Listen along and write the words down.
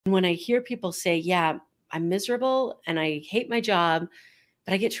When I hear people say, yeah, I'm miserable and I hate my job,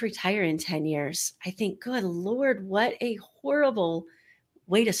 but I get to retire in 10 years, I think, good Lord, what a horrible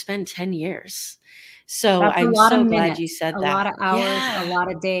way to spend 10 years. So That's a I'm lot of so glad you minutes, said a lot that. of hours, a Yeah.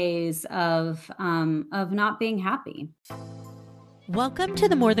 lot of days of not being happy. Welcome to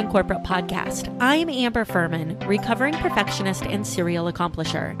the More Than Corporate podcast. I'm Amber Furman, recovering perfectionist and serial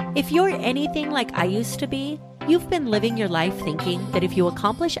accomplisher. If you're anything like I used to be, you've been living your life thinking that if you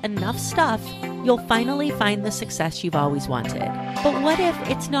accomplish enough stuff, you'll finally find the success you've always wanted. But what if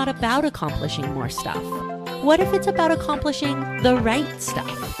it's not about accomplishing more stuff? What if it's about accomplishing the right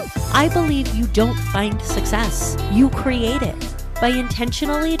stuff? I believe you don't find success, you create it by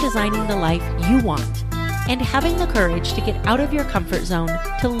intentionally designing the life you want and having the courage to get out of your comfort zone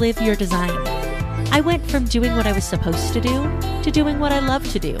to live your design. I went from doing what I was supposed to do to doing what I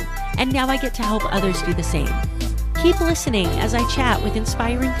love to do, and now I get to help others do the same. Keep listening as I chat with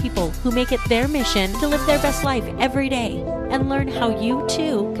inspiring people who make it their mission to live their best life every day and learn how you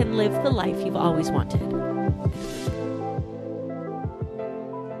too can live the life you've always wanted.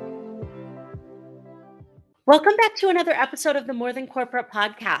 Welcome back to another episode of the More Than Corporate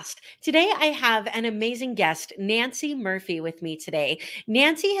podcast. Today, I have an amazing guest, Nancy Murphy, with me today.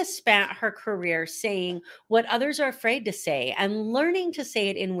 Nancy has spent her career saying what others are afraid to say and learning to say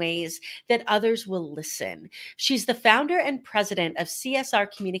it in ways that others will listen. She's the founder and president of CSR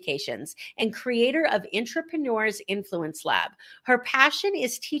Communications and creator of Entrepreneurs Influence Lab. Her passion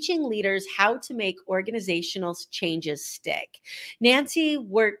is teaching leaders how to make organizational changes stick. Nancy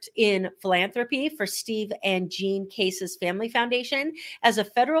worked in philanthropy for Steve and Jean Case's Family Foundation, as a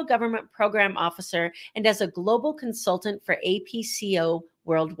federal government program officer, and as a global consultant for APCO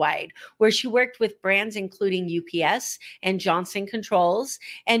worldwide, where she worked with brands including UPS and Johnson Controls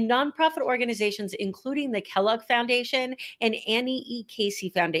and nonprofit organizations including the Kellogg Foundation and Annie E. Casey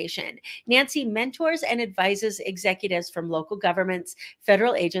Foundation. Nancy mentors and advises executives from local governments,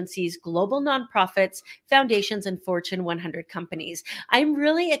 federal agencies, global nonprofits, foundations, and Fortune 100 companies. I'm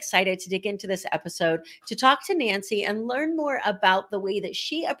really excited to dig into this episode to talk to Nancy and learn more about the way that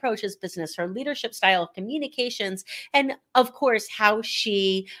she approaches business, her leadership style, communications, and of course, how she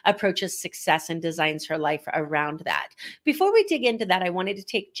approaches success and designs her life around that. Before we dig into that, I wanted to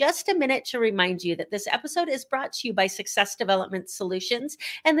take just a minute to remind you that this episode is brought to you by Success Development Solutions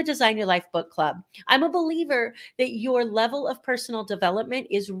and the Design Your Life Book Club. I'm a believer that your level of personal development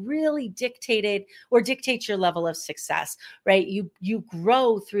is really dictated or dictates your level of success, right? You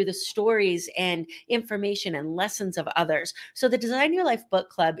grow through the stories and information and lessons of others. So the Design Your Life Book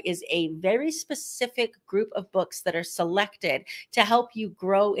Club is a very specific group of books that are selected to help you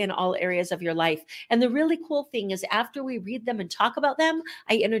grow in all areas of your life. And the really cool thing is after we read them and talk about them,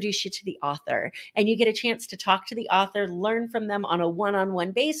 I introduce you to the author and you get a chance to talk to the author, learn from them on a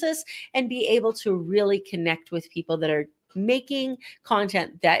one-on-one basis, and be able to really connect with people that are making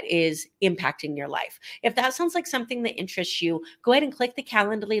content that is impacting your life. If that sounds like something that interests you, go ahead and click the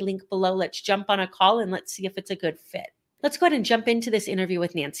Calendly link below. Let's jump on a call and let's see if it's a good fit. Let's go ahead and jump into this interview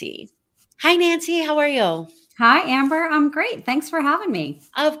with Nancy. Hi, Nancy. How are you? Hi, Amber. I'm great. Thanks for having me.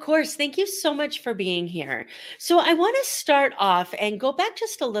 Of course. Thank you so much for being here. So I want to start off and go back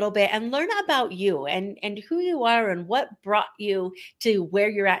just a little bit and learn about you and who you are and what brought you to where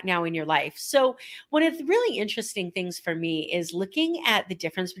you're at now in your life. So one of the really interesting things for me is looking at the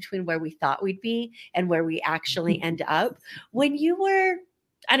difference between where we thought we'd be and where we actually end up. When you were,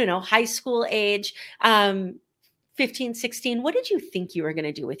 I don't know, high school age, 15, 16, what did you think you were going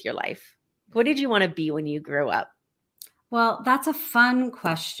to do with your life? What did you want to be when you grew up? Well, that's a fun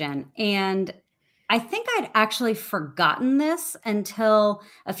question. And I think I'd actually forgotten this until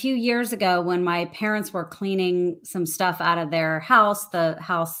a few years ago when my parents were cleaning some stuff out of their house, the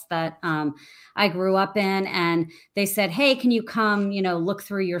house that I grew up in. And they said, hey, can you come, look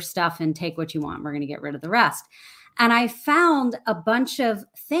through your stuff and take what you want? We're going to get rid of the rest. And I found a bunch of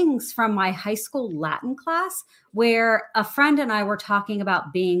things from my high school Latin class where a friend and I were talking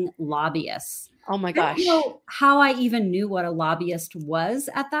about being lobbyists. Oh my gosh. I don't know how I even knew what a lobbyist was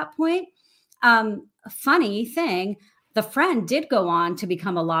at that point. Funny thing, the friend did go on to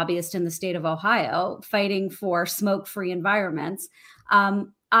become a lobbyist in the state of Ohio, fighting for smoke-free environments.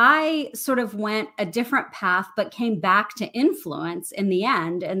 I sort of went a different path, but came back to influence in the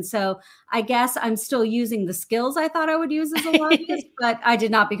end. And so I guess I'm still using the skills I thought I would use as a lobbyist, but I did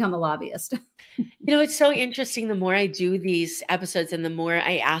not become a lobbyist. It's so interesting. The more I do these episodes and the more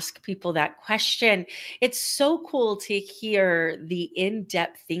I ask people that question, it's so cool to hear the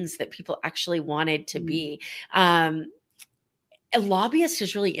in-depth things that people actually wanted to be. A lobbyist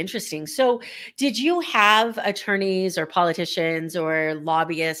is really interesting. So, did you have attorneys or politicians or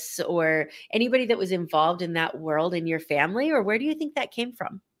lobbyists or anybody that was involved in that world in your family, or where do you think that came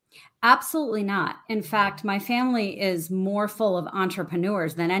from? Absolutely not. In fact, my family is more full of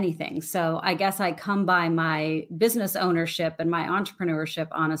entrepreneurs than anything. So I guess I come by my business ownership and my entrepreneurship,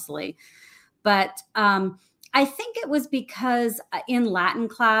 honestly. But I think it was because in Latin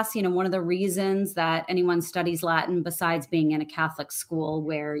class, one of the reasons that anyone studies Latin, besides being in a Catholic school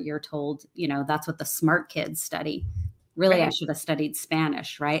where you're told, that's what the smart kids study. Really, I Right. should have studied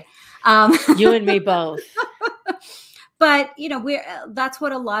Spanish, right? You and me both. But that's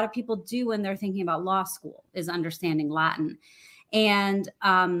what a lot of people do when they're thinking about law school, is understanding Latin. And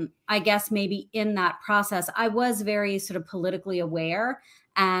I guess maybe in that process, I was very sort of politically aware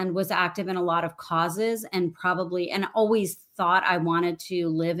and was active in a lot of causes, and always thought I wanted to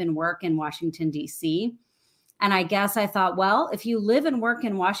live and work in Washington, D.C. And I guess I thought, well, if you live and work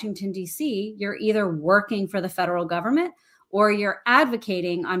in Washington, D.C., you're either working for the federal government or you're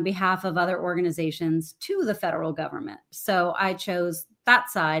advocating on behalf of other organizations to the federal government. So I chose that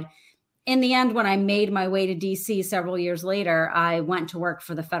side. In the end, when I made my way to DC several years later, I went to work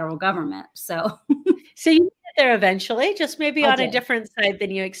for the federal government. So So you get there eventually, just maybe I on a did. different side than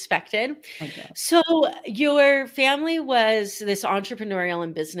you expected. I did. So your family was this entrepreneurial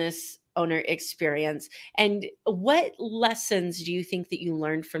and business owner experience. And what lessons do you think that you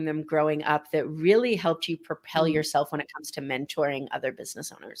learned from them growing up that really helped you propel yourself when it comes to mentoring other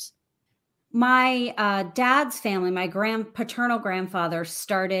business owners? My dad's family, my paternal grandfather,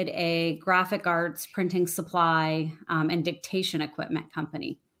 started a graphic arts printing supply and dictation equipment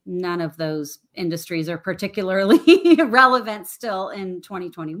company. None of those industries are particularly relevant still in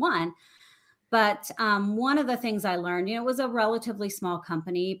 2021. But one of the things I learned, it was a relatively small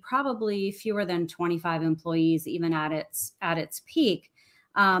company, probably fewer than 25 employees, even at its peak.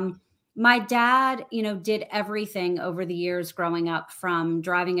 My dad, did everything over the years growing up, from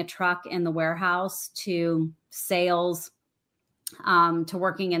driving a truck in the warehouse to sales, to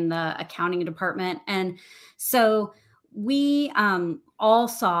working in the accounting department. And so we all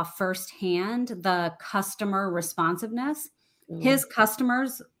saw firsthand the customer responsiveness. His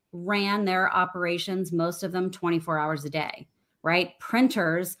customers ran their operations, most of them 24 hours a day, right?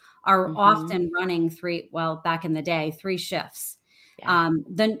 Printers are often running back in the day, 3 shifts. Yeah.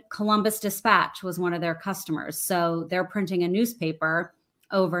 The Columbus Dispatch was one of their customers. So they're printing a newspaper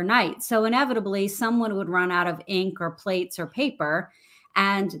overnight. So inevitably someone would run out of ink or plates or paper,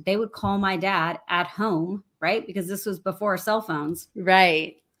 and they would call my dad at home, right? Because this was before cell phones.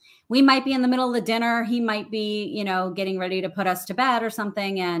 Right. We might be in the middle of the dinner. He might be, getting ready to put us to bed or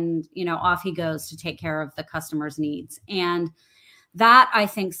something. And, off he goes to take care of the customer's needs. And that, I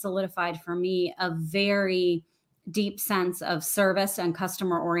think, solidified for me a very deep sense of service and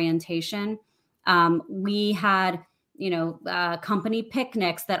customer orientation. We had, company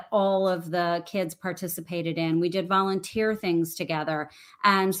picnics that all of the kids participated in. We did volunteer things together.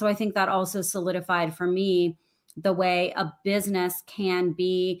 And so I think that also solidified for me the way a business can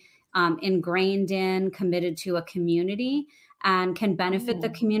be ingrained in, committed to a community, and can benefit the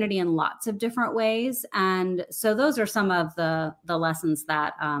community in lots of different ways. And so those are some of the lessons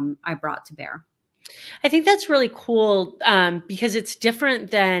that I brought to bear. I think that's really cool because it's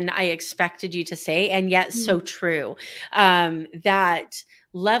different than I expected you to say, and yet so true. That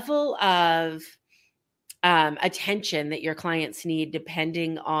level of attention that your clients need,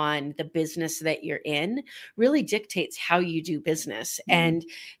 depending on the business that you're in, really dictates how you do business. And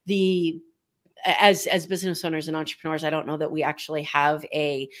as business owners and entrepreneurs, I don't know that we actually have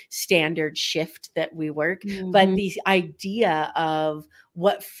a standard shift that we work, but the idea of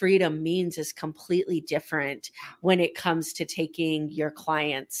what freedom means is completely different when it comes to taking your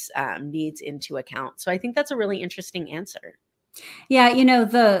clients' needs into account. So I think that's a really interesting answer. Yeah,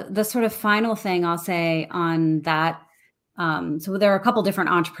 the sort of final thing I'll say on that. So there are a couple different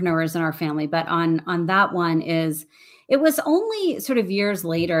entrepreneurs in our family, but on that one is, it was only sort of years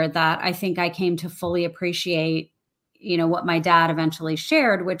later that I think I came to fully appreciate, what my dad eventually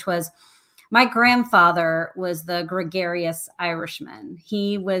shared, which was my grandfather was the gregarious Irishman.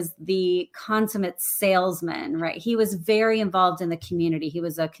 He was the consummate salesman, right? He was very involved in the community. He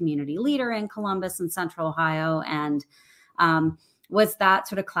was a community leader in Columbus and Central Ohio, and was that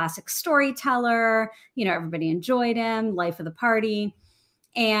sort of classic storyteller. Everybody enjoyed him, life of the party.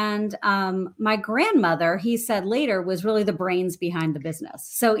 And my grandmother, he said later, was really the brains behind the business.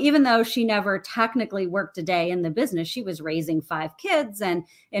 So even though she never technically worked a day in the business, she was raising 5 kids and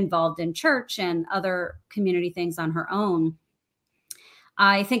involved in church and other community things on her own.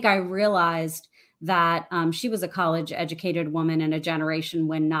 I think I realized that she was a college educated woman in a generation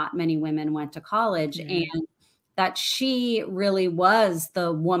when not many women went to college, and that she really was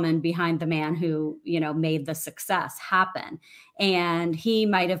the woman behind the man who, made the success happen. And he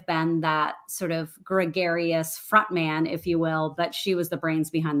might have been that sort of gregarious front man, if you will, but she was the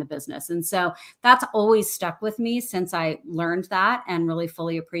brains behind the business. And so that's always stuck with me since I learned that and really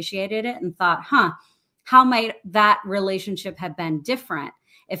fully appreciated it and thought, how might that relationship have been different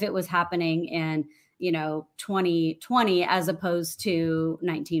if it was happening in 2020 as opposed to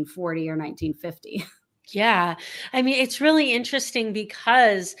 1940 or 1950? Yeah. I mean, it's really interesting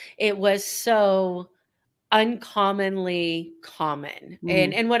because it was so uncommonly common.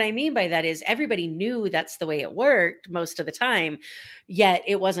 And what I mean by that is everybody knew that's the way it worked most of the time, yet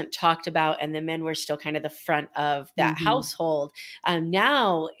it wasn't talked about, and the men were still kind of the front of that household.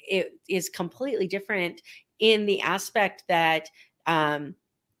 Now it is completely different in the aspect that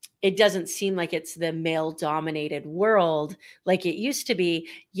it doesn't seem like it's the male dominated world like it used to be,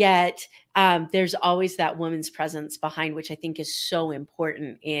 yet there's always that woman's presence behind, which I think is so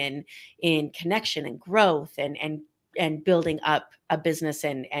important in connection and growth and building up a business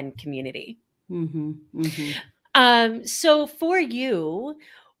and community. So for you,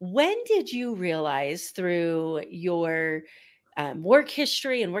 when did you realize through your work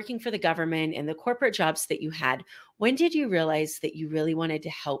history and working for the government and the corporate jobs that you had, when did you realize that you really wanted to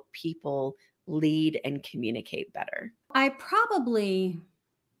help people lead and communicate better? I probably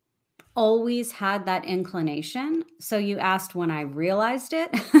always had that inclination. So you asked when I realized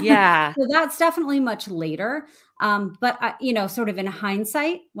it. Yeah. So that's definitely much later. But sort of in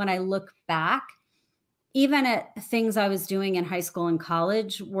hindsight, when I look back, even at things I was doing in high school and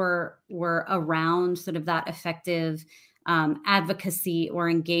college were around sort of that effective advocacy or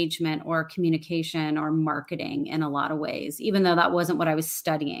engagement or communication or marketing in a lot of ways, even though that wasn't what I was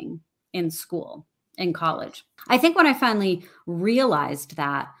studying in school, in college. I think when I finally realized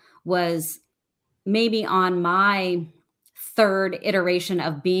that was maybe on my third iteration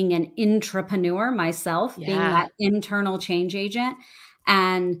of being an intrapreneur myself, being that internal change agent,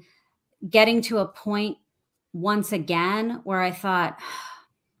 and getting to a point once again where I thought,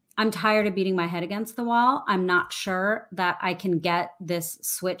 I'm tired of beating my head against the wall. I'm not sure that I can get this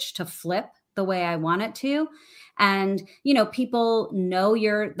switch to flip the way I want it to. And, people know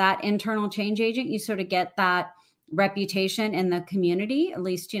you're that internal change agent. You sort of get that reputation in the community, at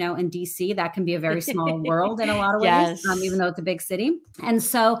least, in DC, that can be a very small world in a lot of ways, even though it's a big city. And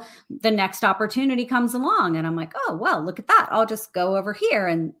so the next opportunity comes along and I'm like, oh, well, look at that. I'll just go over here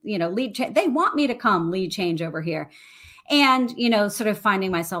and, lead. They want me to come lead change over here. And, sort of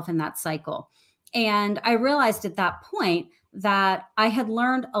finding myself in that cycle. And I realized at that point that I had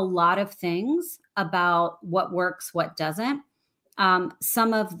learned a lot of things about what works, what doesn't.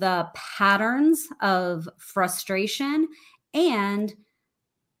 Some of the patterns of frustration and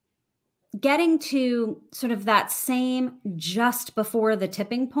getting to sort of that same just before the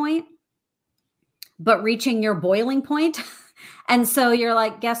tipping point, but reaching your boiling point. And so you're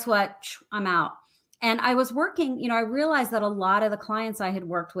like, guess what? I'm out. And I was working, I realized that a lot of the clients I had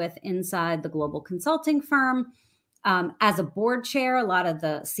worked with inside the global consulting firm, as a board chair, a lot of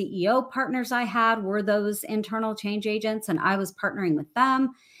the CEO partners I had were those internal change agents, and I was partnering with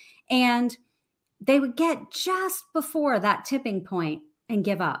them. And they would get just before that tipping point and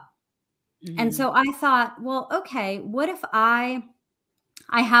give up. And so I thought, well, okay, what if I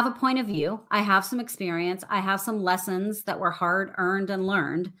have a point of view, I have some experience, I have some lessons that were hard earned and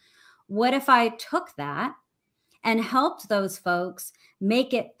learned. What if I took that and helped those folks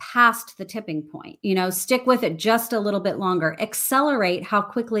make it past the tipping point, stick with it just a little bit longer, accelerate how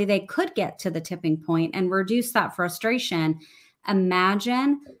quickly they could get to the tipping point and reduce that frustration?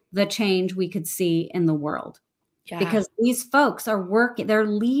 Imagine the change we could see in the world. Yeah. Because these folks are they're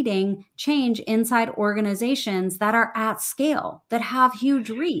leading change inside organizations that are at scale, that have huge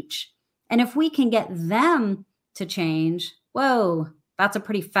reach. And if we can get them to change, whoa, that's a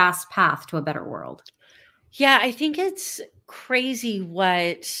pretty fast path to a better world. Yeah, I think it's crazy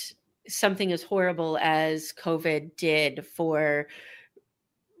what something as horrible as COVID did for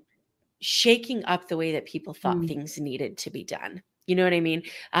shaking up the way that people thought things needed to be done. You know what I mean?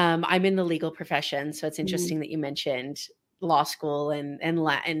 I'm in the legal profession, so it's interesting that you mentioned law school and I'm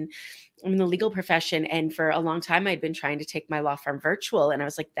in the legal profession. And for a long time, I'd been trying to take my law firm virtual. And I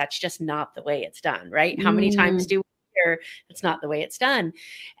was like, that's just not the way it's done, right? How many times do it's not the way it's done.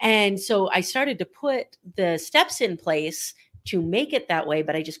 And so I started to put the steps in place to make it that way,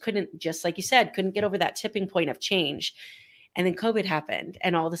 but I just couldn't, just like you said, couldn't get over that tipping point of change. And then COVID happened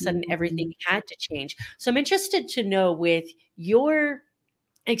and all of a sudden everything had to change. So I'm interested to know, with your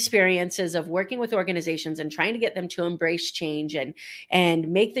experiences of working with organizations and trying to get them to embrace change and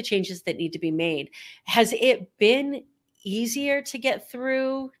make the changes that need to be made, has it been easier to get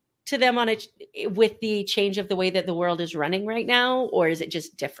through to them with the change of the way that the world is running right now, or is it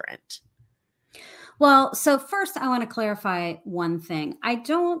just different? Well, so first I want to clarify one thing.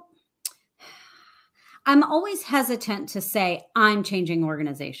 I'm always hesitant to say I'm changing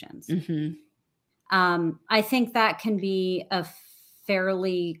organizations. I think that can be a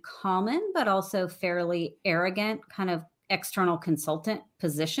fairly common, but also fairly arrogant kind of external consultant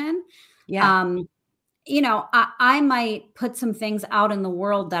position. Yeah. I might put some things out in the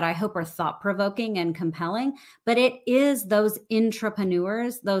world that I hope are thought-provoking and compelling, but it is those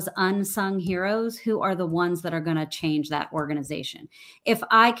intrapreneurs, those unsung heroes, who are the ones that are going to change that organization. If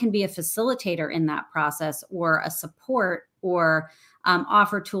I can be a facilitator in that process, or a support, or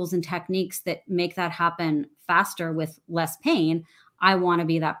offer tools and techniques that make that happen faster with less pain, I want to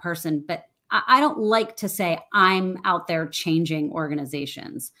be that person. But I don't like to say I'm out there changing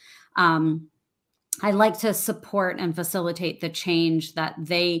organizations. I like to support and facilitate the change that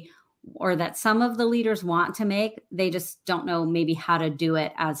that some of the leaders want to make. They just don't know maybe how to do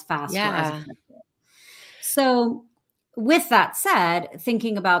it as fast or as effective. So with that said,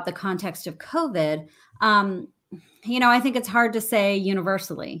 thinking about the context of COVID, I think it's hard to say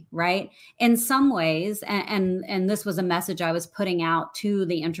universally, right? In some ways, and this was a message I was putting out to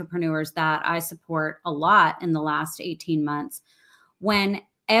the entrepreneurs that I support a lot in the last 18 months, when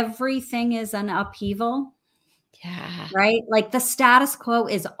everything is an upheaval. Yeah. Right? Like the status quo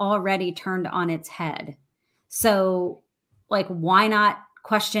is already turned on its head. So why not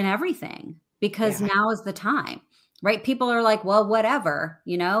question everything? Because now is the time, right? People are like, well, whatever,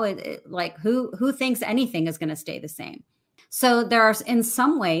 who thinks anything is going to stay the same? So in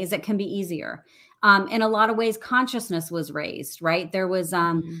some ways it can be easier. In a lot of ways, consciousness was raised, right? There was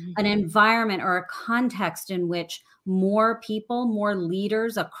an environment or a context in which more people, more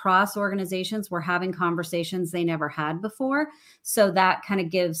leaders across organizations were having conversations they never had before. So that kind of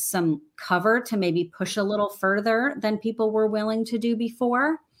gives some cover to maybe push a little further than people were willing to do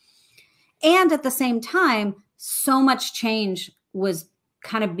before. And at the same time, so much change was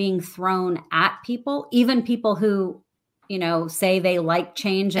kind of being thrown at people, even people who say they like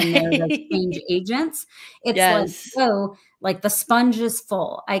change and they're the change agents. It's like the sponge is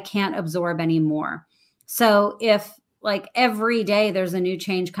full. I can't absorb anymore. So if every day there's a new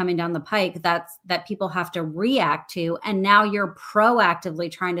change coming down the pike that people have to react to, and now you're proactively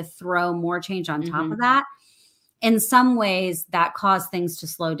trying to throw more change on top of that, in some ways that caused things to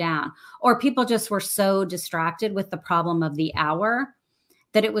slow down. Or people just were so distracted with the problem of the hour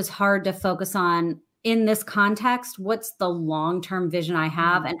that it was hard to focus on, in this context, what's the long-term vision I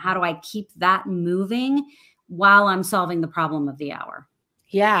have, and how do I keep that moving while I'm solving the problem of the hour?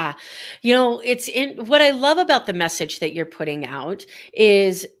 Yeah. What I love about the message that you're putting out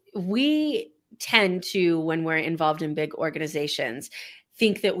is we tend to, when we're involved in big organizations,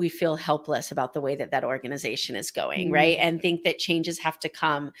 think that we feel helpless about the way that organization is going, right? And think that changes have to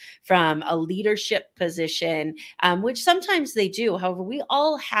come from a leadership position, which sometimes they do. However, we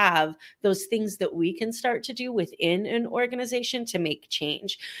all have those things that we can start to do within an organization to make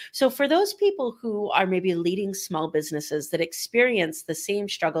change. So for those people who are maybe leading small businesses that experience the same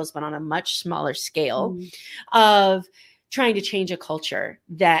struggles, but on a much smaller scale of trying to change a culture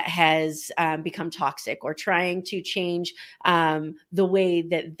that has become toxic, or trying to change the way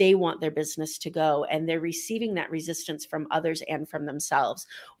that they want their business to go, and they're receiving that resistance from others and from themselves,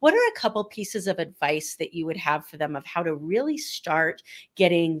 what are a couple pieces of advice that you would have for them of how to really start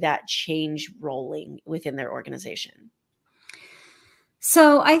getting that change rolling within their organization?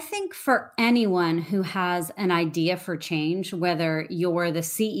 So I think for anyone who has an idea for change, whether you're the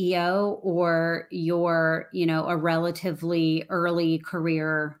CEO or you're, a relatively early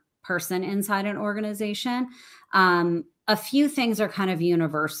career person inside an organization, a few things are kind of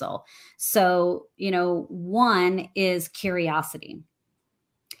universal. So, one is curiosity.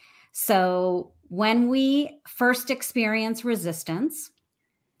 So when we first experience resistance,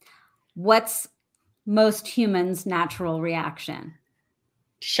 what's most humans' natural reaction?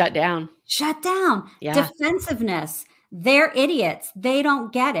 Shut down. Yeah. Defensiveness. They're idiots. They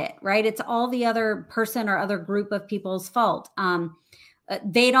don't get it, right? It's all the other person or other group of people's fault.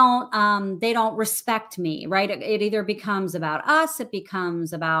 They don't respect me, right? It either becomes about us, it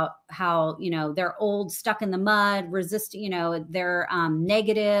becomes about how, they're old, stuck in the mud, they're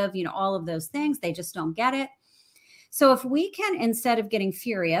negative, all of those things. They just don't get it. So if we can, instead of getting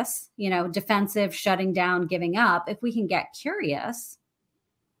furious, defensive, shutting down, giving up, if we can get curious,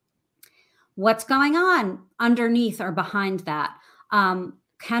 what's going on underneath or behind that?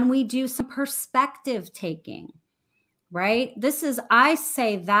 Can we do some perspective taking? Right? I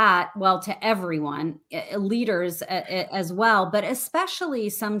say that, well, to everyone, leaders as well, but especially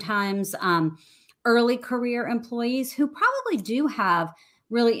sometimes early career employees who probably do have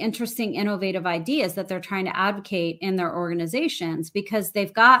really interesting, innovative ideas that they're trying to advocate in their organizations because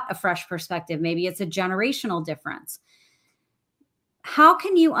they've got a fresh perspective. Maybe it's a generational difference. How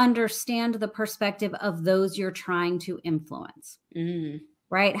can you understand the perspective of those you're trying to influence?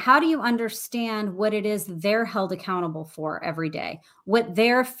 Right? How do you understand what it is they're held accountable for every day, what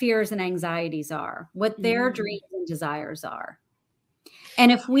their fears and anxieties are, what their dreams and desires are?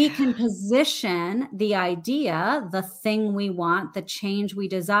 And if we can position the idea, the thing we want, the change we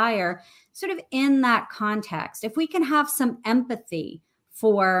desire, sort of in that context, if we can have some empathy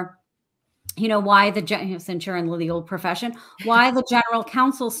for, why since you're in the legal profession, why the general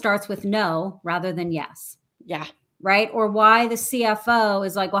counsel starts with no rather than yes. Yeah. Right? Or why the CFO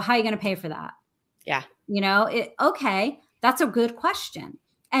is like, well, how are you going to pay for that? Yeah. Okay, that's a good question.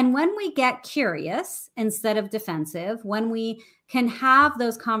 And when we get curious instead of defensive, when we can have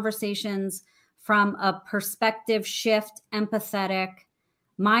those conversations from a perspective shift, empathetic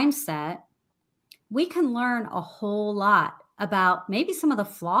mindset, we can learn a whole lot about maybe some of the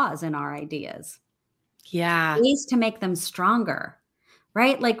flaws in our ideas. Yeah. Ways to make them stronger.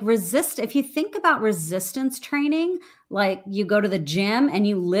 Right? Like if you think about resistance training, like you go to the gym and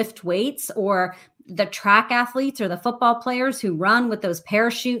you lift weights, or the track athletes or the football players who run with those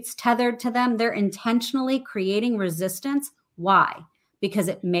parachutes tethered to them, they're intentionally creating resistance. Why? Because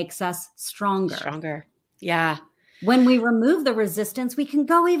it makes us stronger. Yeah. When we remove the resistance, we can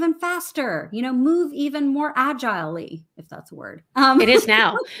go even faster, move even more agilely, if that's a word. It is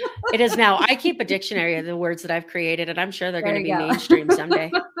now. It is now. I keep a dictionary of the words that I've created, and I'm sure they're going to be mainstream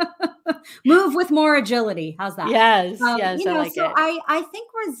someday. Move with more agility. How's that? Yes. Yes. I like it. I think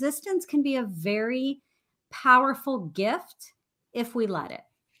resistance can be a very powerful gift if we let it.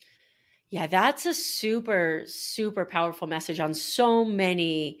 Yeah, that's a super, super powerful message on so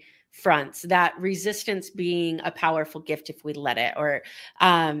many fronts, that resistance being a powerful gift if we let it,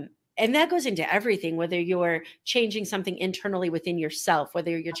 and that goes into everything, whether you're changing something internally within yourself,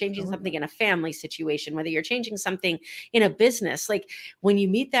 whether you're changing something in a family situation, whether you're changing something in a business. Like when you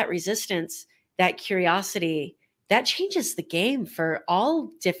meet that resistance, that curiosity, that changes the game for all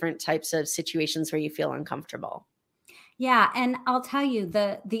different types of situations where you feel uncomfortable. Yeah. And I'll tell you,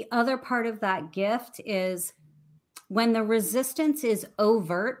 the other part of that gift is when the resistance is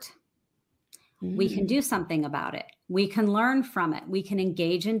overt, we can do something about it. We can learn from it. We can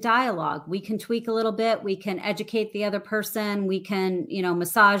engage in dialogue. We can tweak a little bit. We can educate the other person. We can,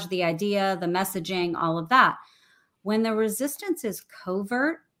 massage the idea, the messaging, all of that. When the resistance is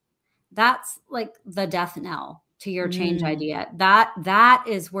covert, that's like the death knell to your change idea. That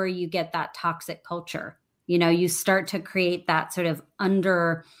is where you get that toxic culture. You start to create that sort of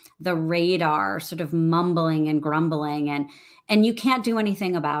under the radar sort of mumbling and grumbling, and you can't do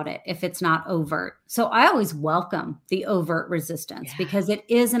anything about it if it's not overt. So I always welcome the overt resistance because it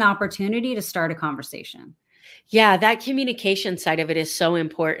is an opportunity to start a conversation. Yeah, that communication side of it is so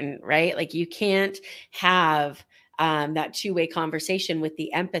important, right? Like you can't have that two-way conversation with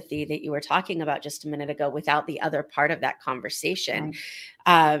the empathy that you were talking about just a minute ago without the other part of that conversation.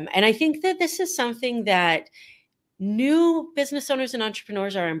 Right. And I think that this is something that new business owners and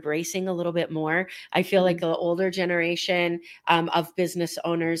entrepreneurs are embracing a little bit more. I feel like the older generation of business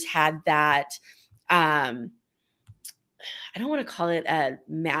owners had that, I don't want to call it a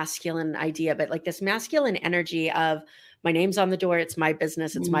masculine idea, but like this masculine energy of my name's on the door. It's my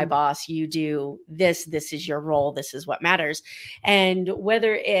business. It's my boss. You do this. This is your role. This is what matters. And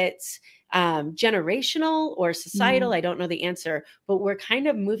whether it's generational or societal, I don't know the answer, but we're kind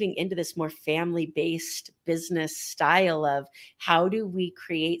of moving into this more family-based business style of how do we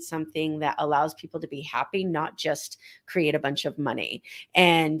create something that allows people to be happy, not just create a bunch of money.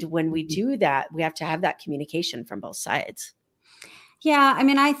 And when we do that, we have to have that communication from both sides. Yeah. I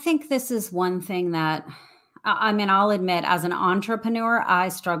mean, I think this is one thing that, I'll admit as an entrepreneur, I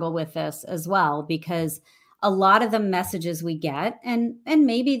struggle with this as well, because a lot of the messages we get, and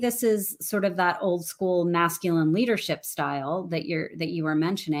maybe this is sort of that old school masculine leadership style that you were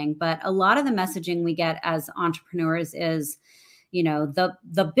mentioning, but a lot of the messaging we get as entrepreneurs is,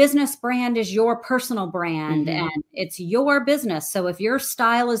 the business brand is your personal brand and it's your business. So if your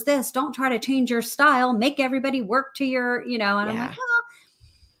style is this, don't try to change your style, make everybody work to your, and I'm like, well,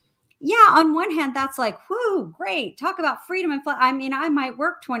 yeah, on one hand, that's like, whoo, great. Talk about freedom and I might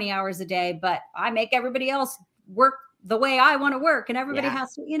work 20 hours a day, but I make everybody else work the way I want to work, and everybody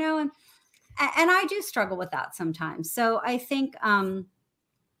has to, and I do struggle with that sometimes. So I think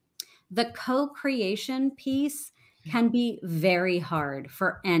the co-creation piece can be very hard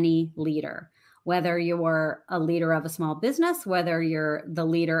for any leader, whether you're a leader of a small business, whether you're the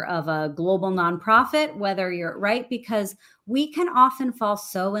leader of a global nonprofit, whether you're right, because we can often fall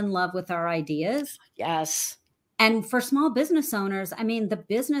so in love with our ideas. Yes. And for small business owners, I mean, the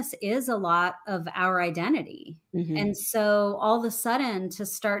business is a lot of our identity. Mm-hmm. And so all of a sudden to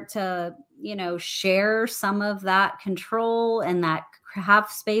start to, share some of that control and that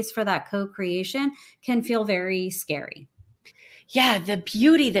have space for that co-creation can feel very scary. Yeah, the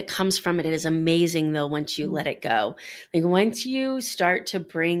beauty that comes from it is amazing, though, once you let it go. Like once you start to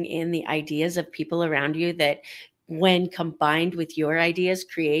bring in the ideas of people around you that, when combined with your ideas,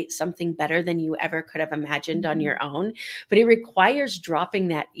 create something better than you ever could have imagined on your own. But it requires dropping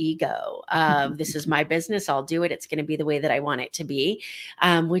that ego of this is my business, I'll do it, it's going to be the way that I want it to be,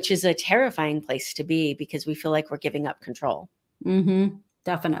 which is a terrifying place to be because we feel like we're giving up control. Mm-hmm.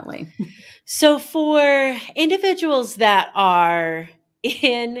 Definitely. So for individuals that are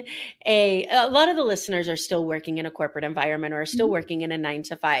in a lot of the listeners are still working in a corporate environment or are still working in a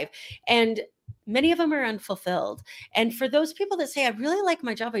 9-to-5, and many of them are unfulfilled. And for those people that say, I really like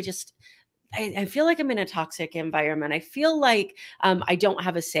my job, I feel like I'm in a toxic environment. I feel like I don't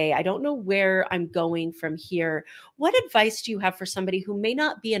have a say. I don't know where I'm going from here. What advice do you have for somebody who may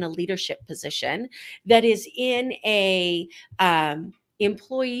not be in a leadership position that is in a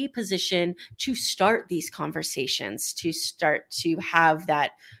employee position to start these conversations, to start to have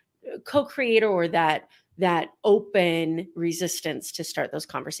that co-creator or that open resistance to start those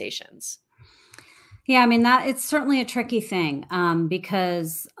conversations? Yeah, I mean, that it's certainly a tricky thing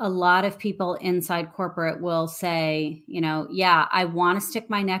because a lot of people inside corporate will say, yeah, I want to stick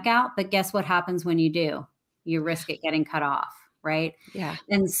my neck out, but guess what happens when you do? You risk it getting cut off, right? Yeah.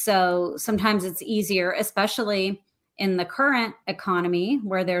 And so sometimes it's easier, especially in the current economy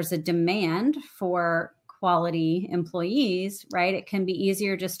where there's a demand for quality employees, right? It can be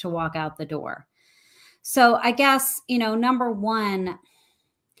easier just to walk out the door. So I guess, number one,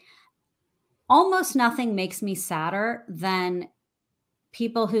 almost nothing makes me sadder than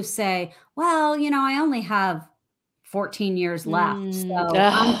people who say, well, I only have 14 years left. So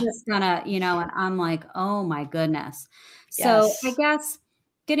I'm just gonna, and I'm like, oh my goodness. So Yes. I guess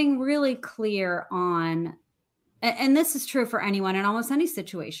getting really clear on, and this is true for anyone in almost any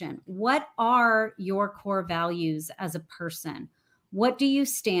situation, what are your core values as a person? What do you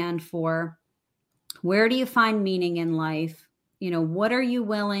stand for? Where do you find meaning in life? What are you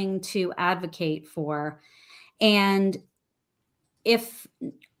willing to advocate for? And if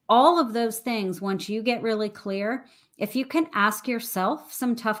all of those things, once you get really clear, if you can ask yourself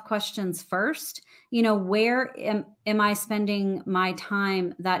some tough questions first, where am I spending my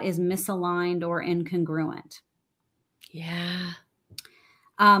time that is misaligned or incongruent? Yeah.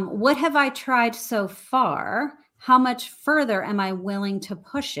 What have I tried so far? How much further am I willing to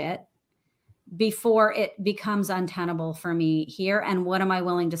push it before it becomes untenable for me here? And what am I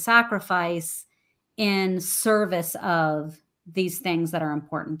willing to sacrifice in service of these things that are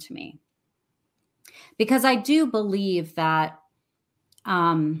important to me? Because I do believe that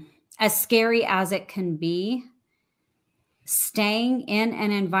as scary as it can be, staying in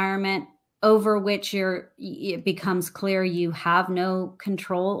an environment over which it becomes clear you have no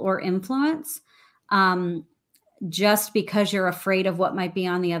control or influence, just because you're afraid of what might be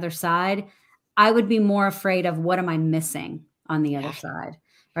on the other side, I would be more afraid of what am I missing on the other side,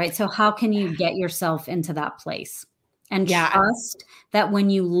 right? So how can you get yourself into that place and trust that when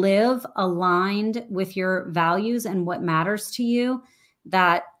you live aligned with your values and what matters to you,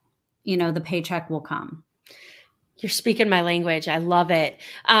 that, the paycheck will come. You're speaking my language. I love it.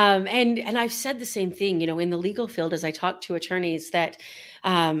 And I've said the same thing, in the legal field, as I talk to attorneys that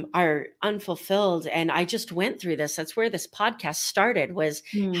are unfulfilled. And I just went through this. That's where this podcast started, was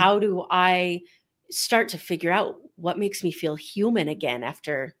how do I start to figure out what makes me feel human again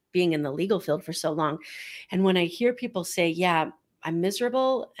after being in the legal field for so long. And when I hear people say, yeah, I'm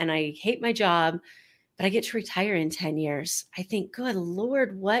miserable and I hate my job, but I get to retire in 10 years. I think, good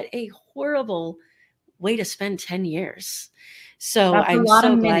Lord, what a horrible way to spend 10 years. So I'm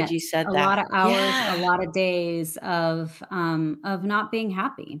so glad you said that. A lot of hours, a lot of days of not being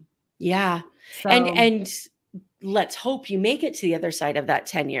happy. Yeah. So, and let's hope you make it to the other side of that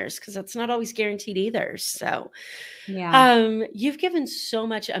 10 years, because that's not always guaranteed either. So you've given so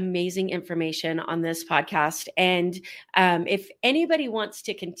much amazing information on this podcast. And if anybody wants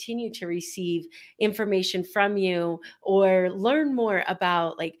to continue to receive information from you or learn more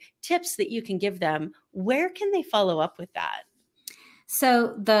about like tips that you can give them, where can they follow up with that?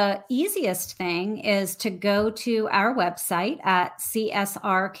 So the easiest thing is to go to our website at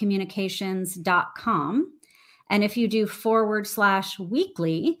csrcommunications.com. And if you do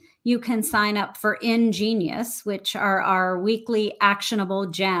 /weekly, you can sign up for InGenius, which are our weekly actionable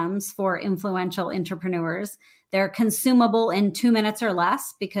gems for influential entrepreneurs. They're consumable in 2 minutes or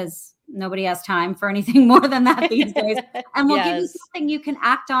less because nobody has time for anything more than that these days. And we'll give you something you can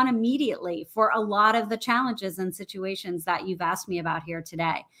act on immediately for a lot of the challenges and situations that you've asked me about here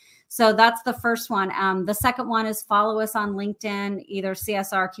today. So that's the first one. The second one is follow us on LinkedIn, either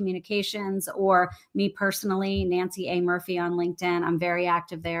CSR Communications or me personally, Nancy A. Murphy on LinkedIn. I'm very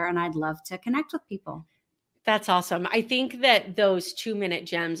active there and I'd love to connect with people. That's awesome. I think that those 2-minute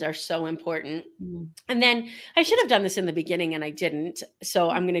gems are so important. And then I should have done this in the beginning and I didn't.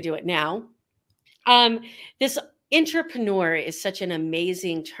 So I'm going to do it now. This entrepreneur is such an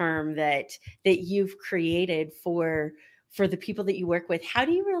amazing term that you've created for the people that you work with. How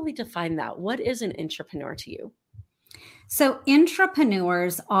do you really define that? What is an entrepreneur to you? So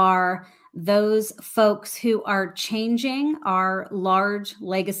entrepreneurs are those folks who are changing our large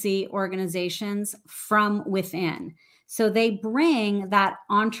legacy organizations from within. So they bring that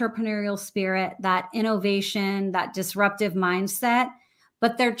entrepreneurial spirit, that innovation, that disruptive mindset,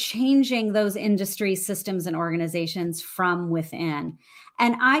 but they're changing those industry systems and organizations from within.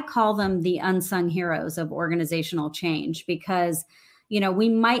 And I call them the unsung heroes of organizational change because, we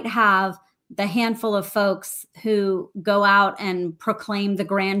might have the handful of folks who go out and proclaim the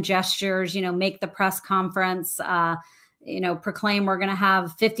grand gestures, make the press conference, proclaim we're going to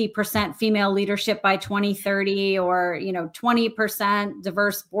have 50% female leadership by 2030 or, 20%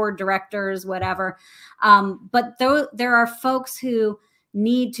 diverse board directors, whatever. But there are folks who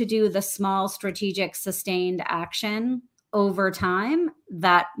need to do the small, strategic, sustained action over time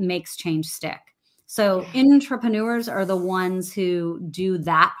that makes change stick. So entrepreneurs are the ones who do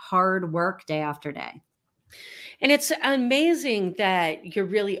that hard work day after day. And it's amazing that you're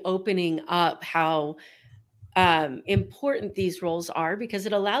really opening up how important these roles are, because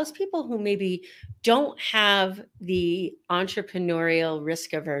it allows people who maybe don't have the entrepreneurial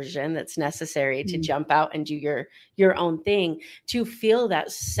risk aversion that's necessary to jump out and do your own thing, to feel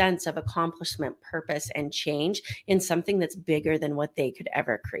that sense of accomplishment, purpose, and change in something that's bigger than what they could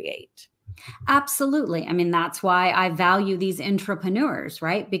ever create. Absolutely. I mean, that's why I value these entrepreneurs,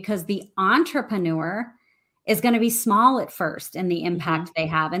 right? Because the entrepreneur is going to be small at first in the impact they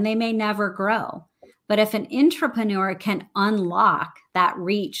have, and they may never grow. But if an entrepreneur can unlock that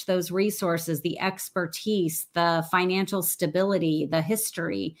reach, those resources, the expertise, the financial stability, the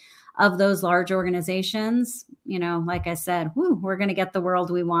history of those large organizations, like I said, we're going to get the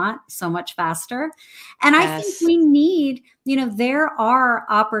world we want so much faster. And I think we need, there are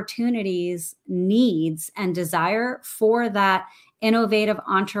opportunities, needs, and desire for that innovative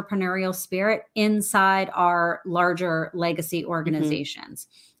entrepreneurial spirit inside our larger legacy organizations.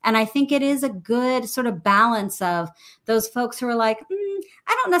 And I think it is a good sort of balance of those folks who are like,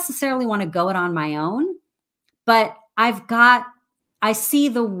 I don't necessarily want to go it on my own, but I see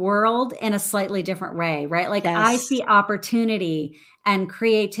the world in a slightly different way, right? Like I see opportunity and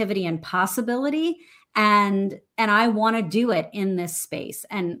creativity and possibility, and I want to do it in this space.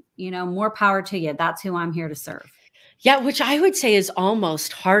 And, more power to you. That's who I'm here to serve. Yeah, which I would say is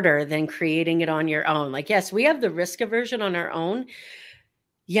almost harder than creating it on your own. Like, yes, we have the risk aversion on our own,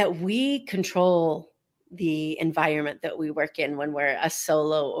 yet we control the environment that we work in when we're a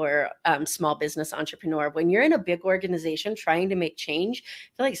solo or small business entrepreneur. When you're in a big organization trying to make change,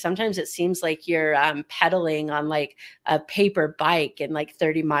 I feel like sometimes it seems like you're pedaling on like a paper bike in like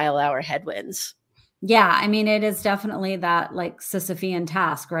 30-mile-an-hour headwinds. Yeah, I mean, it is definitely that like Sisyphean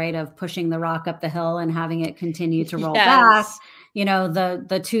task, right? Of pushing the rock up the hill and having it continue to roll back.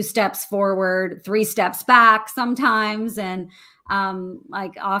 The 2 steps forward, 3 steps back sometimes. And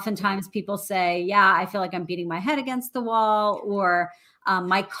like oftentimes people say, yeah, I feel like I'm beating my head against the wall, or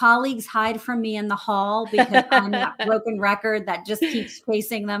my colleagues hide from me in the hall because I'm that broken record that just keeps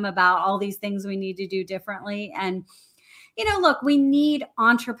chasing them about all these things we need to do differently. And, look, we need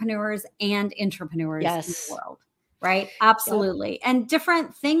entrepreneurs and intrapreneurs in the world, right? Absolutely. Yep. And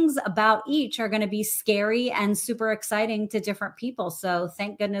different things about each are going to be scary and super exciting to different people. So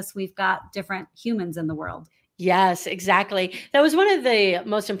thank goodness we've got different humans in the world. Yes, exactly. That was one of the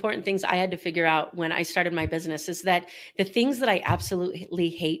most important things I had to figure out when I started my business is that the things that I absolutely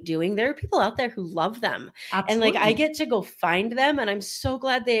hate doing, there are people out there who love them. And like I Absolutely. get to go find them and I'm so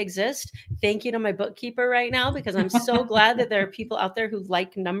glad they exist. Thank you to my bookkeeper right now because I'm so glad that there are people out there who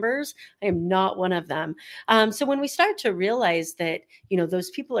like numbers. I am not one of them. So when we start to realize that,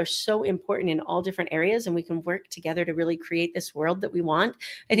 those people are so important in all different areas and we can work together to really create this world that we want,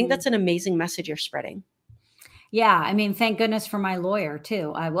 I think Mm. that's an amazing message you're spreading. Yeah, I mean, thank goodness for my lawyer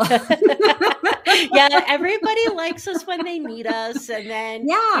too. I will. Yeah, everybody likes us when they need us, and then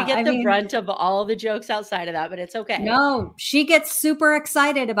Yeah, we I get the mean, brunt of all the jokes outside of that, but it's okay. no, she gets super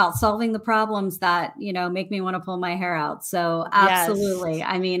excited about solving the problems that, make me want to pull my hair out. So Yes. absolutely.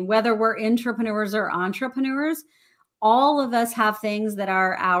 I mean, whether we're intrapreneurs or entrepreneurs, all of us have things that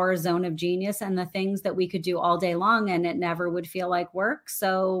are our zone of genius and the things that we could do all day long and it never would feel like work.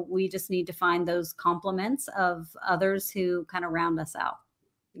 So we just need to find those compliments of others who kind of round us out.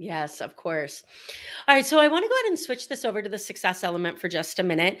 Yes, of course. All right, so I want to go ahead and switch this over to the success element for just a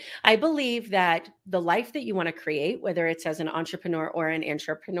minute. I believe that the life that you want to create, whether it's as an entrepreneur or an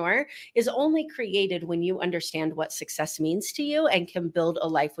intrapreneur, is only created when you understand what success means to you and can build a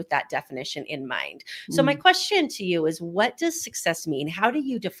life with that definition in mind. So my Mm. question to you is, what does success mean? How do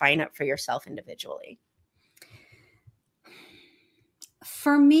you define it for yourself individually?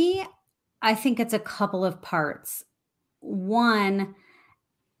 For me, I think it's a couple of parts. One,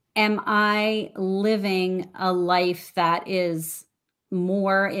 am I living a life that is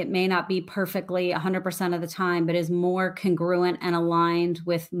more, it may not be perfectly 100% of the time, but is more congruent and aligned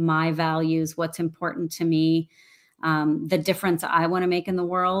with my values, what's important to me, the difference I want to make in the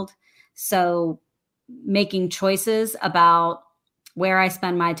world. So, making choices about where I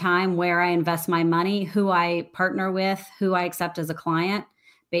spend my time, where I invest my money, who I partner with, who I accept as a client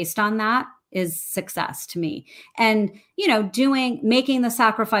based on that is success to me. And, making the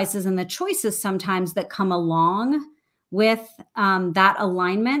sacrifices and the choices sometimes that come along with that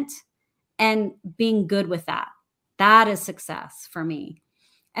alignment and being good with that. That is success for me.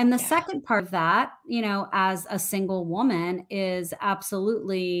 And the Yeah. second part of that, as a single woman, is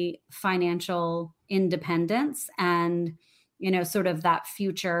absolutely financial independence and, sort of that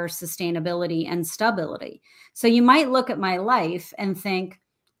future sustainability and stability. So you might look at my life and think,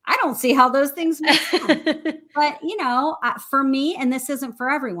 I don't see how those things make sense. But, for me, and this isn't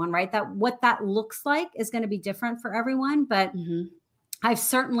for everyone, right? That what that looks like is going to be different for everyone. But Mhm. I've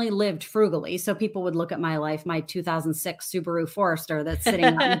certainly lived frugally. So people would look at my life, my 2006 Subaru Forester that's sitting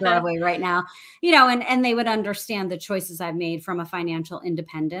out in the driveway right now, and they would understand the choices I've made from a financial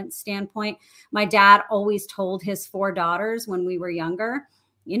independence standpoint. My dad always told his 4 daughters when we were younger,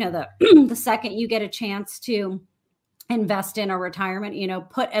 the second you get a chance to invest in a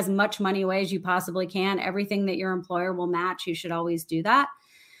retirement, put as much money away as you possibly can. Everything that your employer will match, you should always do that.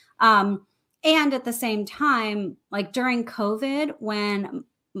 And at the same time, like during COVID, when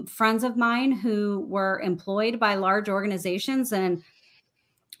friends of mine who were employed by large organizations and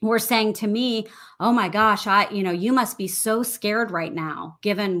were saying to me, "Oh my gosh, you must be so scared right now,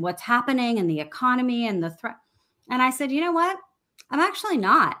 given what's happening in the economy and the threat." And I said, "You know what? I'm actually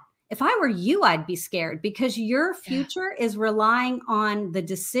not. If I were you, I'd be scared because your Yeah. future is relying on the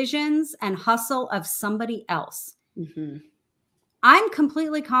decisions and hustle of somebody else. Mhm. I'm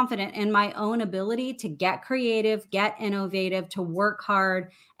completely confident in my own ability to get creative, get innovative, to work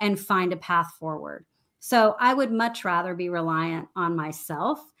hard and find a path forward. So I would much rather be reliant on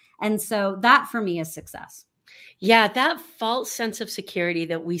myself. And so that for me is success. Yeah, that false sense of security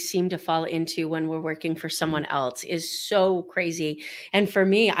that we seem to fall into when we're working for Mhm. someone else is so crazy. And for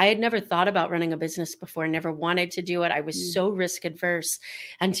me, I had never thought about running a business before, never wanted to do it. I was Mm. so risk adverse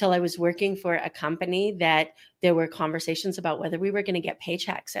until I was working for a company that there were conversations about whether we were going to get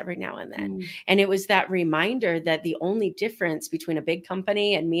paychecks every now and then. Mm. And it was that reminder that the only difference between a big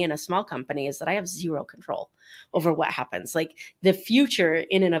company and me and a small company is that I have zero control over what happens. Like the future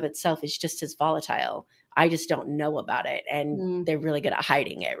in and of itself is just as volatile. I just don't know about it. And Mm. they're really good at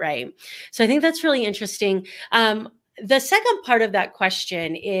hiding it. Right. So I think that's really interesting. The second part of that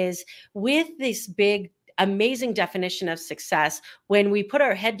question is with this big, amazing definition of success, when we put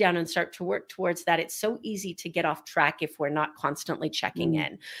our head down and start to work towards that, it's so easy to get off track if we're not constantly checking Mm.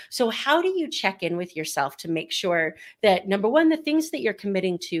 in. So, how do you check in with yourself to make sure that number one, the things that you're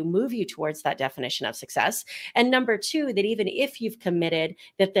committing to move you towards that definition of success? And number two, that even if you've committed,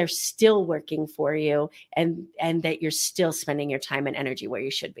 that they're still working for you and that you're still spending your time and energy where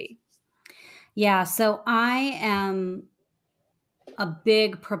you should be. Yeah. So I am a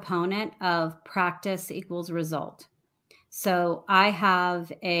big proponent of practice equals result. So I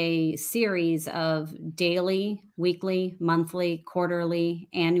have a series of daily, weekly, monthly, quarterly,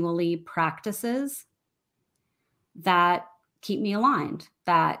 annually practices that keep me aligned,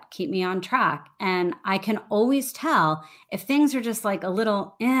 that keep me on track. And I can always tell if things are just like a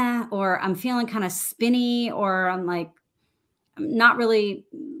little or I'm feeling kind of spinny, or I'm not really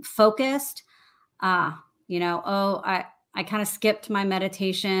focused. I kind of skipped my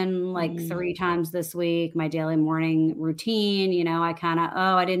meditation like 3 times this week, my daily morning routine.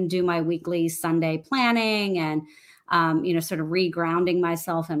 I didn't do my weekly Sunday planning and, sort of regrounding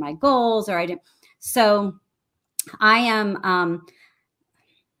myself and my goals, or I didn't. So I am,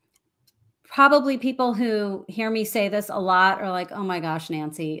 probably people who hear me say this a lot are like, oh my gosh,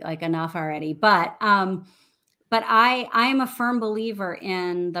 Nancy, like enough already. But I am a firm believer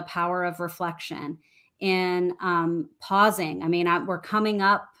in the power of reflection, in pausing. I mean, we're coming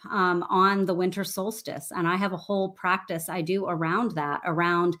up on the winter solstice, and I have a whole practice I do around that,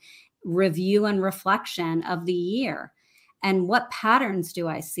 around review and reflection of the year. And what patterns do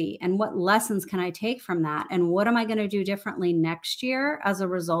I see? And what lessons can I take from that? And what am I going to do differently next year as a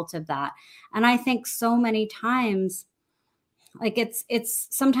result of that? And I think so many times, like it's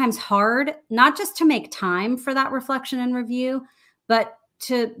sometimes hard, not just to make time for that reflection and review, but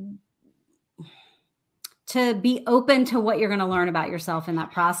to be open to what you're going to learn about yourself in that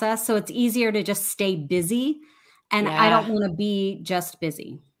process. So it's easier to just stay busy. And I don't want to be just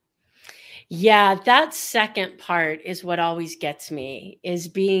busy. Yeah, that second part is what always gets me, is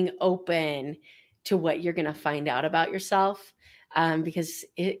being open to what you're going to find out about yourself. Because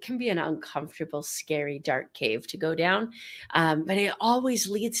it can be an uncomfortable, scary, dark cave to go down. But it always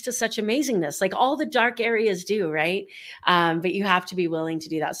leads to such amazingness, like all the dark areas do, right? But you have to be willing to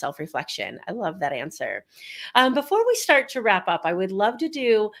do that self-reflection. I love that answer. Before we start to wrap up, I would love to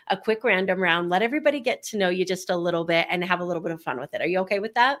do a quick random round, let everybody get to know you just a little bit and have a little bit of fun with it. Are you okay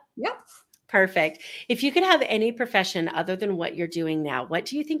with that? Yep. Perfect. If you could have any profession other than what you're doing now, what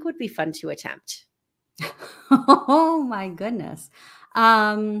do you think would be fun to attempt? Oh my goodness.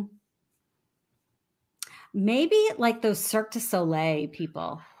 Maybe like those Cirque du Soleil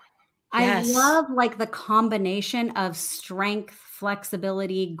people. Yes. I love like the combination of strength,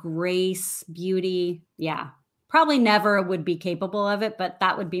 flexibility, grace, beauty. Yeah. Probably never would be capable of it, but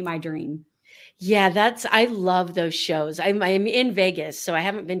that would be my dream. Yeah, I love those shows. I'm in Vegas, so I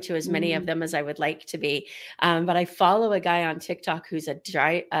haven't been to as many of them as I would like to be. But I follow a guy on TikTok who's a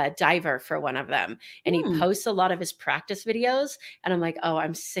diver for one of them, and he posts a lot of his practice videos. And I'm like, oh,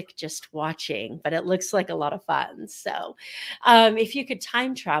 I'm sick just watching, but it looks like a lot of fun. So if you could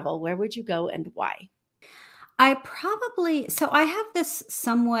time travel, where would you go and why? I have this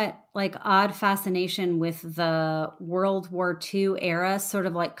somewhat like odd fascination with the World War II era, sort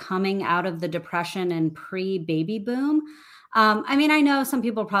of like coming out of the Depression and pre-baby boom. I know some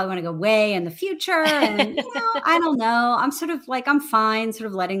people probably want to go way in the future, and I don't know. I'm sort of like, I'm fine sort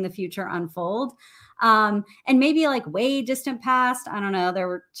of letting the future unfold. And maybe like way distant past, I don't know. There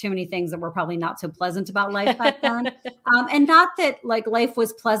were too many things that were probably not so pleasant about life back then. And not that like life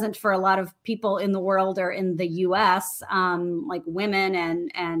was pleasant for a lot of people in the world or in the US, like women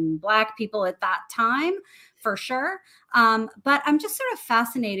and Black people at that time, for sure. But I'm just sort of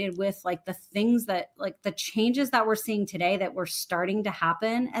fascinated with like the things that, like the changes that we're seeing today that were starting to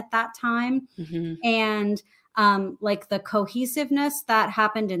happen at that time. And like the cohesiveness that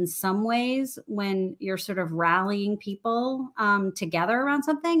happened in some ways when you're sort of rallying people together around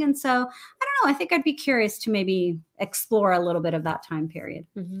something. And so I don't know, I think I'd be curious to maybe explore a little bit of that time period.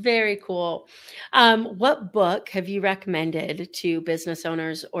 Very cool. What book have you recommended to business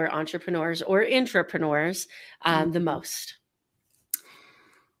owners or entrepreneurs or intrapreneurs the most?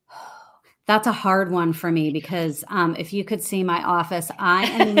 That's a hard one for me because if you could see my office, I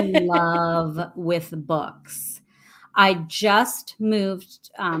am in love with books. I just moved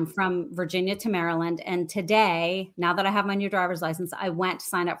from Virginia to Maryland. And today, now that I have my new driver's license, I went to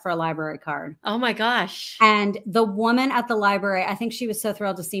sign up for a library card. Oh my gosh. And the woman at the library, I think she was so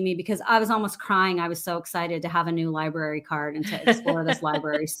thrilled to see me because I was almost crying. I was so excited to have a new library card and to explore this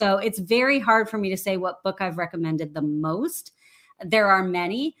library. So it's very hard for me to say what book I've recommended the most. There are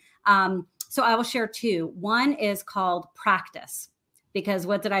many. So I will share two. One is called Practice, because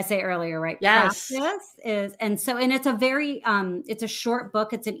what did I say earlier, right? Yes. Practice is, and it's a very, it's a short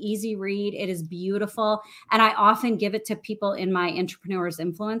book. It's an easy read. It is beautiful. And I often give it to people in my Entrepreneurs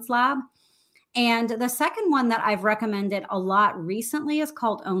Influence Lab. And the second one that I've recommended a lot recently is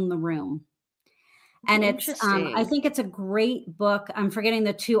called Own the Room. And it's, I think it's a great book. I'm forgetting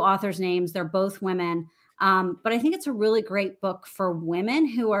the two authors' names. They're both women. But I think it's a really great book for women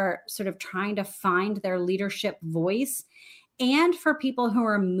who are sort of trying to find their leadership voice, and for people who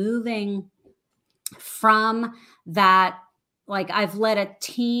are moving from that, like I've led a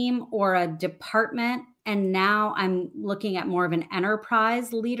team or a department, and now I'm looking at more of an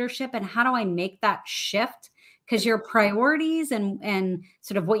enterprise leadership. And how do I make that shift? Because your priorities and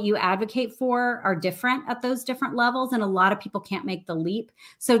sort of what you advocate for are different at those different levels. And a lot of people can't make the leap.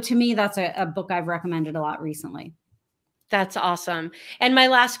 So to me, that's a book I've recommended a lot recently. That's awesome. And my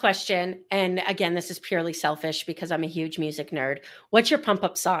last question, and again, this is purely selfish because I'm a huge music nerd. What's your pump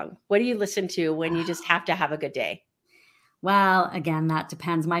up song? What do you listen to when you just have to have a good day? Well, again, that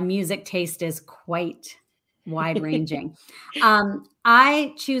depends. My music taste is quite wide ranging.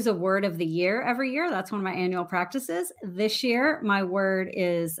 I choose a word of the year every year. That's one of my annual practices. This year, my word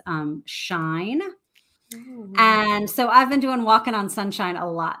is shine. Ooh. And so I've been doing Walking on Sunshine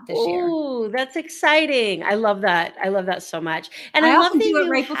a lot this year. Oh, that's exciting. I love that. I love that so much. And I love often that do it you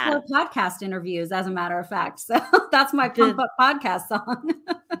right before podcast interviews, as a matter of fact. So that's my pump up podcast song.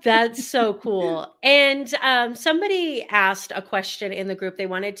 That's so cool. And somebody asked a question in the group. They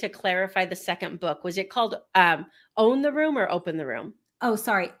wanted to clarify the second book. Was it called Own the Room or Open the Room? Oh,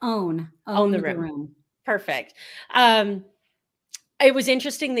 sorry. Own the room. Perfect. It was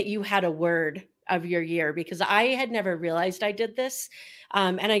interesting that you had a word of your year, because I had never realized I did this.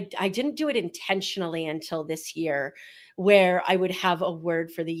 And I didn't do it intentionally until this year, where I would have a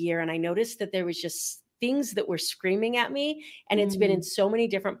word for the year. And I noticed that there was just things that were screaming at me. And it's been in so many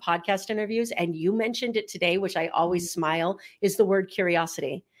different podcast interviews. And you mentioned it today, which I always smile, is the word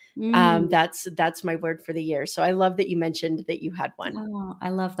curiosity. That's my word for the year. So I love that you mentioned that you had one. Oh, I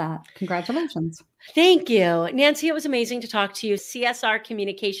love that. Congratulations. Thank you, Nancy. It was amazing to talk to you.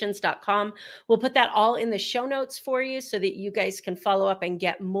 CSRcommunications.com. We'll put that all in the show notes for you so that you guys can follow up and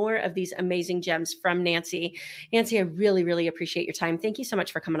get more of these amazing gems from Nancy. Nancy, I really, really appreciate your time. Thank you so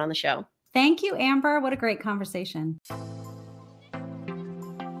much for coming on the show. Thank you, Amber. What a great conversation.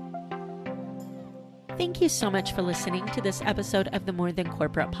 Thank you so much for listening to this episode of the More Than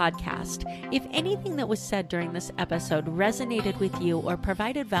Corporate podcast. If anything that was said during this episode resonated with you or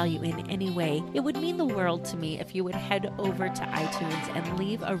provided value in any way, it would mean the world to me if you would head over to iTunes and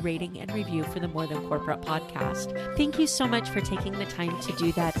leave a rating and review for the More Than Corporate podcast. Thank you so much for taking the time to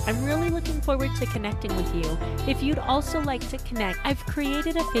do that. I'm really looking forward to connecting with you. If you'd also like to connect, I've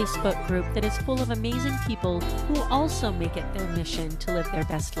created a Facebook group that is full of amazing people who also make it their mission to live their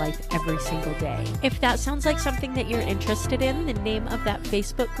best life every single day. If that sounds like something that you're interested in, the name of that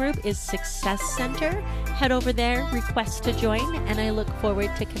Facebook group is Success Center. Head over there, request to join, and I look forward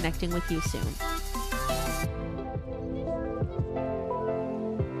to connecting with you soon.